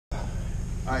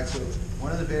All right, so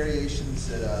one of the variations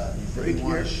that we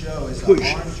want to show is Push.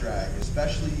 an arm drag,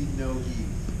 especially nogi,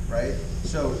 right?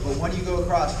 So, but when you go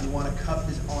across, you want to cup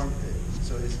his armpit.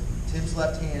 So Tim's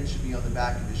left hand should be on the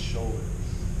back of his shoulder.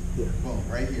 Yeah. Boom,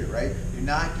 right here, right? You're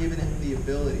not giving him the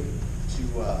ability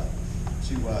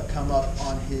to come up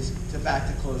on back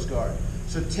to close guard.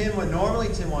 So what normally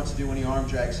Tim wants to do when he arm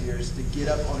drags here is to get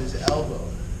up on his elbow,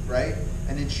 right?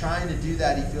 And in trying to do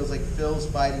that, he feels like Phil's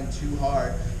fighting too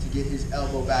hard to get his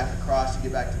elbow back across to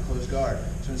get back to close guard.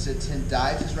 So instead, Tim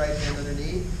dives his right hand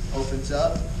underneath, opens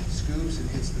up, scoops, and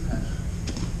hits the pendulum.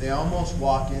 They almost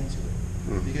walk into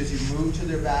it because you move to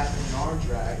their back in an arm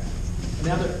drag, and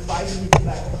now they're fighting to get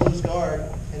back to close guard,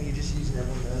 and you're just using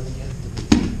everyone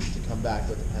to come back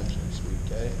with the pendulum sweep,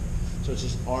 okay? So it's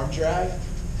just arm drag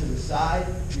to the side,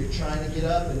 you're trying to get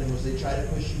up, and then as they try to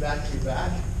push you back to your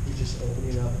back, you're just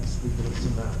opening up and sweeping it to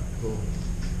the mouth. Boom.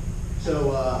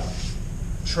 So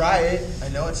try it. I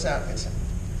know it's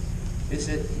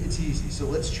easy. So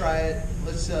let's try it.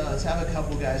 Let's have a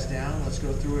couple guys down. Let's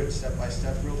go through it step by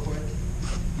step real quick.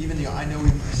 I know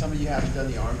some of you haven't done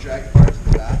the arm drag part to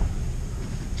the back.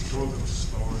 Go a little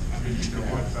slower. I mean, you can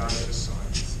go fast this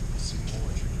side. See more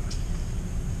what you're doing.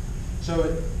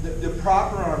 So the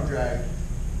proper arm drag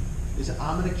is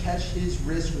I'm going to catch his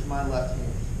wrist with my left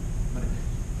hand. I'm going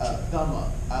to thumb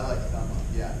up. I like thumb up.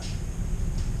 Yeah.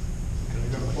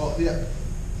 Well, yeah.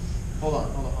 Hold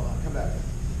on. Come back.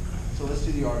 So let's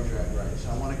do the arm drag, right? So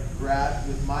I want to grab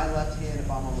with my left hand.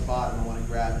 If I'm on the bottom, I want to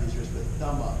grab his wrist, but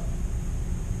thumb up.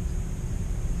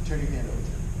 Turn your hand over to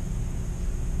him.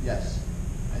 Yes.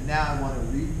 And now I want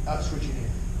to switch your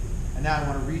hand. And now I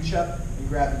want to reach up and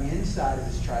grab the inside of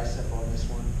his tricep on this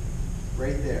one,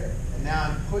 right there. And now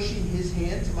I'm pushing his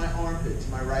hand to my armpit, to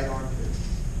my right armpit.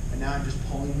 And now I'm just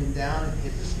pulling him down and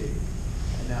hip escape.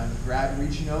 And now I'm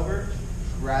reaching over,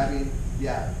 grabbing,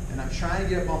 yeah. And I'm trying to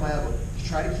get up on my elbow.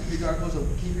 Try to keep your guard closed,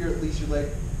 keep at least your leg.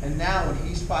 And now when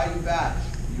he's fighting back,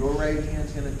 your right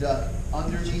hand's going to duck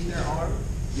underneath their arm.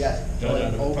 Yes.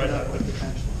 Open up with the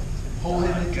pendulum. Pull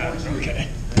him in towards you. Okay.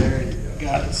 There you go.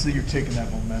 Got it. So you're taking that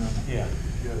momentum. Yeah.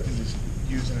 Good. And just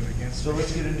using it against. So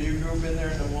let's get a new group in there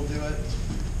and then we'll do it.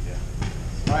 Yeah.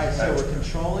 All right, so we're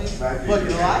controlling. Look,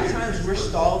 a lot of times we're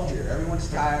stalled here. Everyone's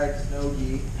tired, it's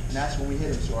nogi, and that's when we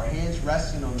hit them. So our hand's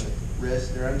resting on the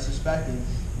wrist, they're unsuspecting,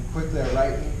 and quickly our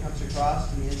right hand comes across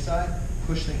to the inside,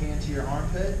 push the hand to your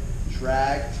armpit,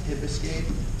 drag, hip escape,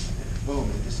 and boom,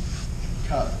 and just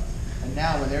cup. And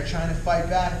now when they're trying to fight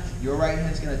back, your right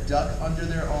hand's going to duck under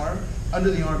their arm,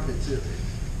 under the armpit too.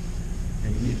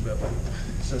 And you need to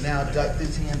So now duck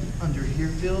this hand under here,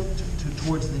 Phil,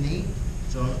 towards the knee.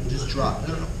 So just drop.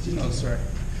 No. Oh, sorry.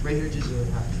 Right here, just.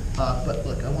 But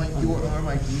look, I want your arm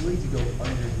ideally to go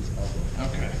under his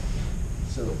elbow. Okay.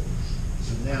 So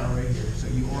now right here. So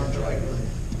you arm drag.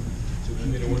 So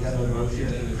keep that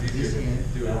this hand.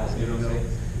 Do it all. You know what I'm saying?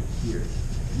 Here.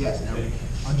 Yes. Now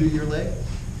under your leg,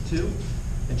 too,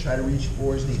 and try to reach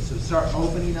for his knee. So start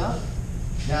opening up.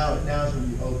 Now is when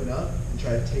you open up and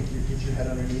try to get your head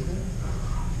underneath him.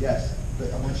 Yes.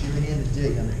 But I want your hand to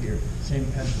dig under here. Same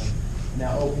pendulum.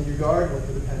 Now open your guard and look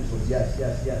for the pendulum. Yes.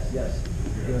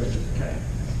 Good. Okay.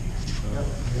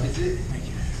 Yep.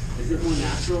 Is it more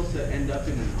natural to end up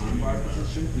in an armbar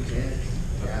position?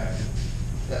 Yeah.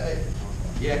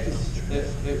 Yeah, because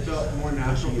it felt more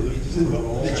natural for me just to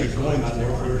roll. That you're going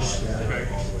for first. Okay.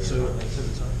 So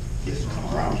it's come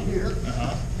around here.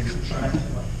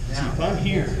 See, if I'm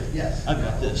here, Yes. I've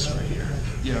got this right here.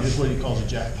 Yeah. This is what he calls a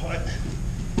jackpot.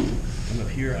 I'm up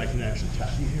here, I can actually tap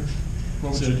you here.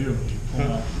 What would you do?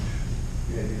 Pull up.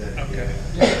 Yeah, do that. Okay.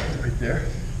 Right there.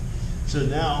 So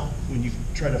now, when you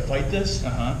try to fight this,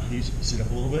 you sit up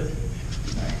a little bit.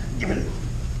 Give it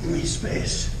any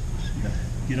space.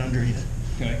 Get underneath.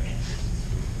 Okay.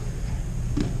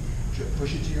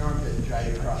 Push it to your armpit and drag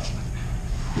it across.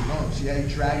 Boom. See how you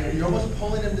drag it? You're almost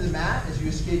pulling him to the mat as you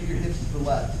escape your hips to the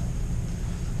left.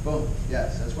 Boom.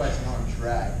 Yes, that's why it's an arm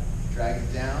drag. Drag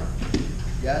it down.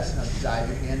 Yes. Now dive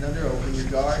your hand under. Open your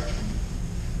guard.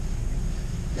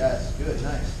 Yes. Good.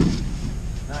 Nice.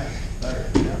 Nice. Better.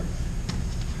 Yeah.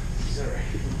 Sorry.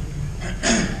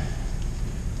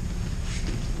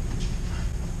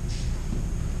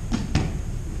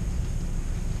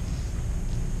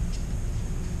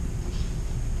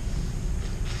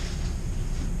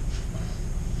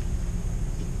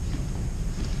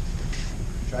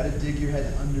 Try to dig your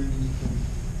head underneath him,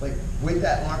 like with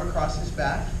that arm across his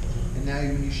back, and now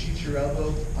when you shoot your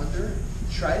elbow under,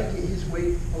 try to get his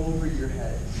weight over your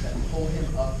head, and pull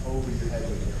him up over your head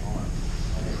with your arm.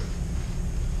 Okay.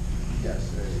 Yes,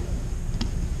 there you go.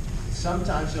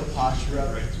 Sometimes he'll posture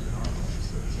up. Right through an armbar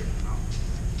instead of taking him out.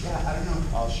 Yeah, I don't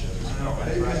know. I'll show you. I don't know, but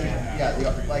Yeah,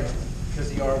 because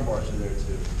the arm bars are there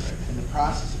too. Right. In the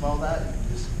process of all that, you can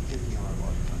just hit the arm bar.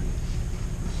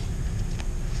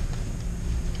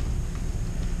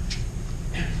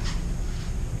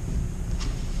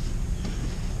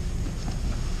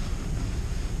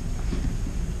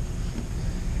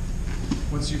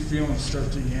 Once you feel them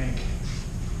start to yank,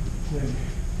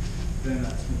 then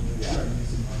that's when you start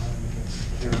using my hand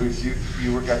against. You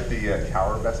work at the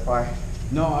Tower Best Buy?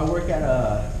 No, I work at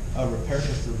a repair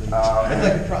facility. It's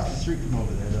like across the street from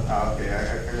over there, though. Oh, okay, I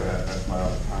go to that Best Buy all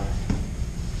the time.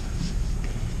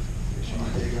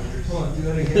 Hold on, do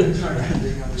that again.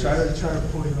 Try to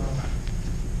pull your arm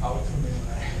out from me.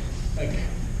 Like,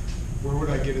 where would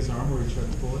I get his arm? Where you try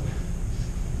to pull it?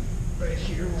 Right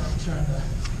here, where I'm trying to.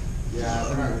 Yeah,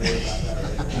 I'm not worried about that.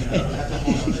 That's a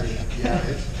whole other. Yeah,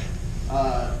 it's.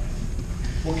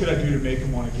 What could I do to make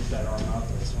him want to get that arm out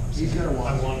there? That's what I'm saying. He's gonna want.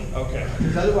 I want it. Okay.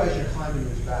 Because otherwise, you're climbing to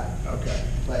his back. Okay.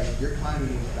 Like you're climbing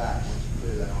to his back once you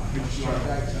clear that arm. Once you arm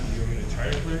back, You want me to try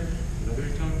to clear? Another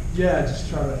come? Yeah, just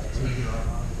try to take your arm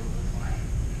out a little bit more.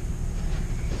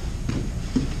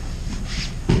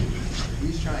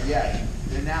 he's trying. Yeah,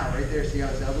 and now right there, see how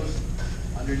his elbows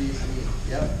underneath his knee.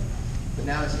 Yep. But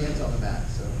now his hands on the mat.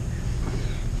 So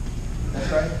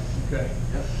that's right. Okay.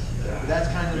 Yep. But that's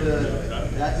kind of the.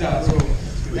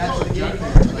 That's the game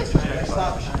plan. Like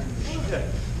stop shining.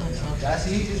 That's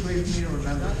the easiest way for me to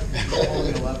remember.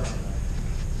 Holding a lever on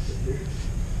that.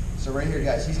 So right here,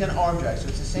 guys, he's going to arm drag. So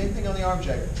it's the same thing on the arm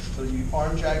drag. So you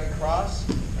arm drag across,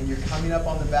 and you're coming up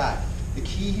on the back. The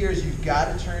key here is you've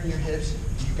got to turn your hips.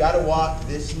 You've got to walk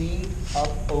this knee up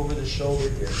over the shoulder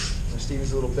here. Now,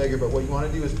 Steven's a little bigger, but what you want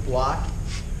to do is block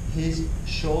his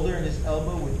shoulder and his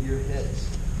elbow with your hips.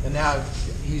 And now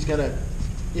he's going to,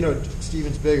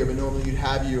 Steven's bigger, but normally you'd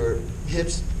have your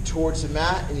hips towards the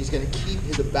mat, and he's going to keep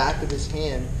the back of his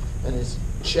hand and his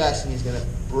chest, and he's going to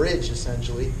bridge,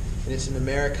 essentially. And it's an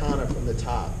Americana from the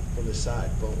top, from the side.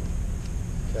 Boom.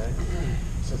 Okay?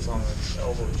 So it's on the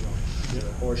elbow joint. Yeah.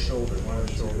 Or shoulder, one of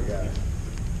the shoulder guys.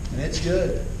 And it's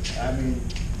good. I mean,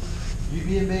 you'd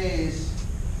be amazed.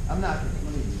 I'm not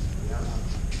going to use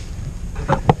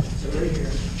it. So right here.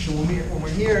 So when we're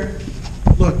here,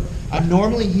 look, I'm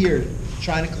normally here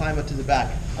trying to climb up to the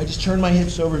back. I just turn my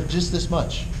hips over just this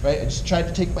much, right? I just tried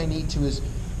to take my knee to his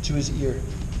ear.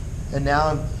 And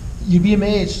now you'd be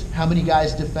amazed how many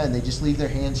guys defend. They just leave their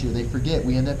hands here. They forget.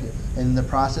 We end up here. And in the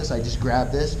process, I just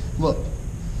grab this. Look,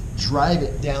 drive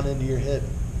it down into your hip.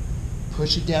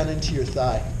 Push it down into your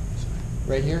thigh.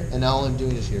 Right here. And now all I'm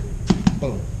doing is here.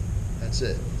 Boom. That's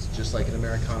it. It's just like an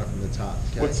Americana from the top.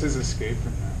 Okay? What's his escape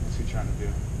from that? What's he trying to do?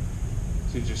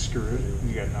 Is he just screwed?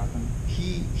 You got nothing?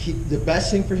 The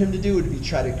best thing for him to do would be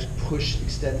try to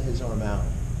extend his arm out.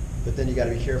 But then you got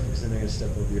to be careful because then they're going to step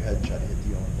over your head and try to hit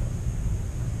the arm.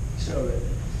 So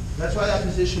that's why that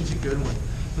position's a good one,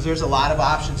 because there's a lot of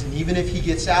options, and even if he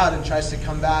gets out and tries to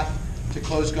come back to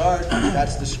close guard,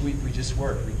 that's the sweep we just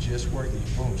worked. We just worked it.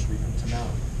 Boom, sweep him to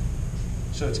mount.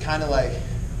 So it's kind of like,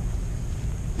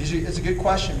 it's a good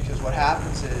question, because what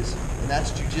happens is, and that's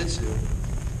jiu-jitsu,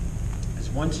 is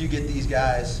once you get these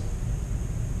guys,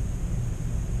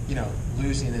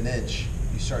 losing an inch,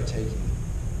 you start taking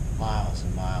miles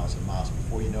and miles and miles.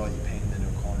 Before you know it, you paint them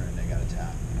into a corner and they got a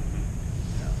tap.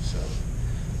 So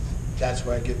that's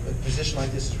why I get a position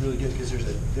like this is really good, because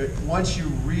once you're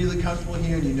really comfortable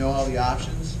here and you know all the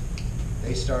options,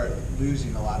 they start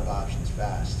losing a lot of options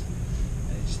fast,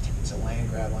 and it's a land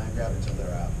grab until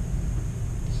they're out.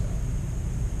 So,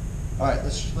 all right,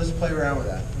 let's play around with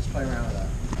that. Let's play around with that.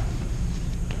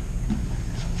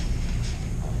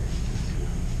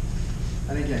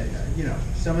 And again,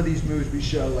 some of these moves we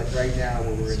show, like right now,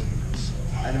 where we're in,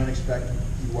 I don't expect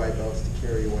you white belts to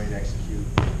carry away and execute.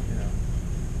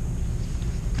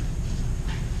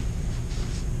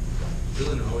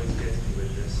 Dylan always gets me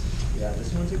with this. Yeah,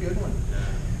 this one's a good one.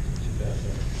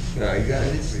 No, you got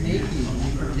And it. it's sneaky.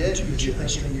 You forget because you're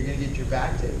thinking you're going to get your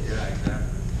back taken. Yeah,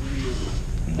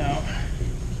 exactly. No.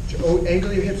 Oh,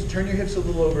 angle your hips. Turn your hips a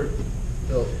little over.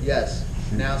 Phil. Yes.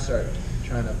 Now start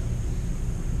trying to.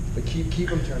 But keep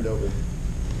them turned over.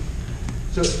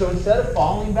 So instead of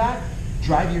falling back,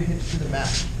 drive your hips to the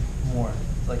mat more.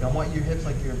 Like I want your hips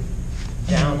like you're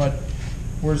down.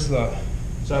 Where's the?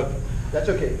 So that's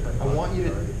okay. I want you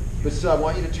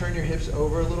to turn your hips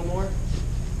over a little more.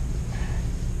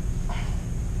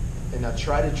 And now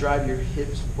try to drive your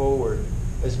hips forward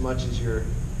as much as you're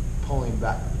pulling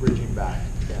back, bridging back.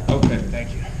 Down. Okay,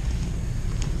 thank you.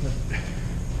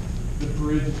 The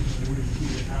bridge is where you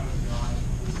keep your hands in your arms.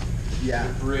 Yeah.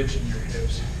 The bridge in your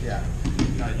hips. Yeah.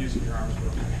 You're not using your arms,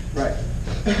 but okay. Right.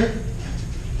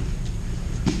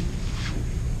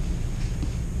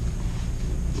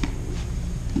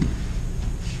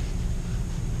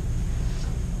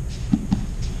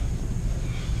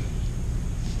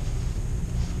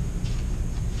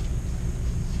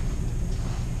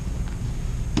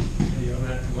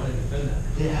 You want to defend that?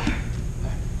 Yeah.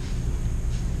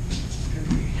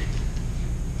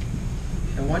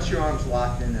 And once your arm's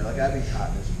locked in there, like I've been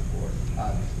taught this before,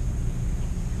 obviously.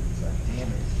 It's like, damn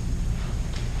it.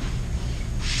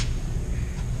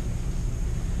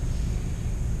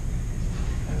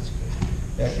 That's good.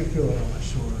 Yeah, I can feel it on my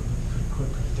shoulder pretty quick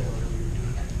right there, whatever you were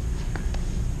doing.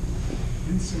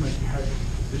 Didn't seem like you had your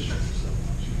position for so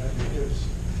much. You had your hips.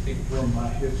 I think where my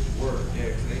hips were. Yeah,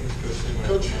 because I think it's Coach Sim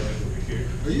Coach, over here.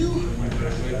 Are you My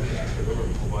back leg, I took over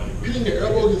my whole body. hitting your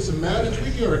elbow against the mat this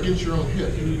weekend or against your own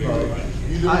hip?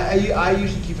 Either. I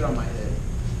usually keep it on my head,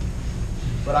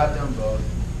 but I've done both.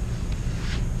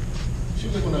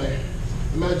 Seems like when I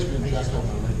imagine being jacked up,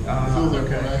 I feel that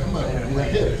when I'm when I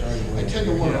hit, I tend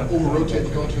to want to over rotate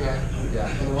to go to that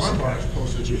other arm bar as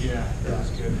opposed to just. Yeah, that was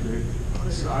good.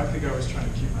 So I think I was trying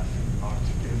to keep my feet locked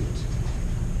together.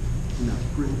 No,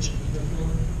 bridge.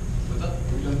 What's up?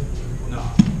 Are we done? No.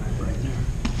 Right there.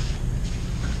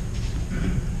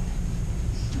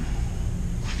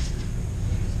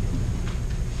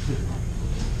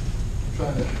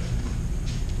 Trying to.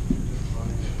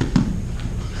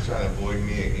 Trying to avoid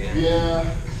me again.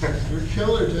 Yeah, you're a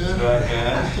killer, dude. Right,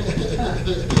 man.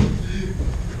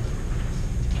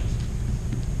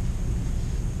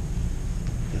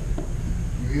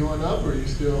 You healing up or are you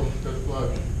still got the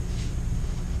plug?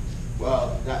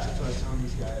 Well, that's what I was telling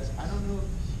these guys. I don't know if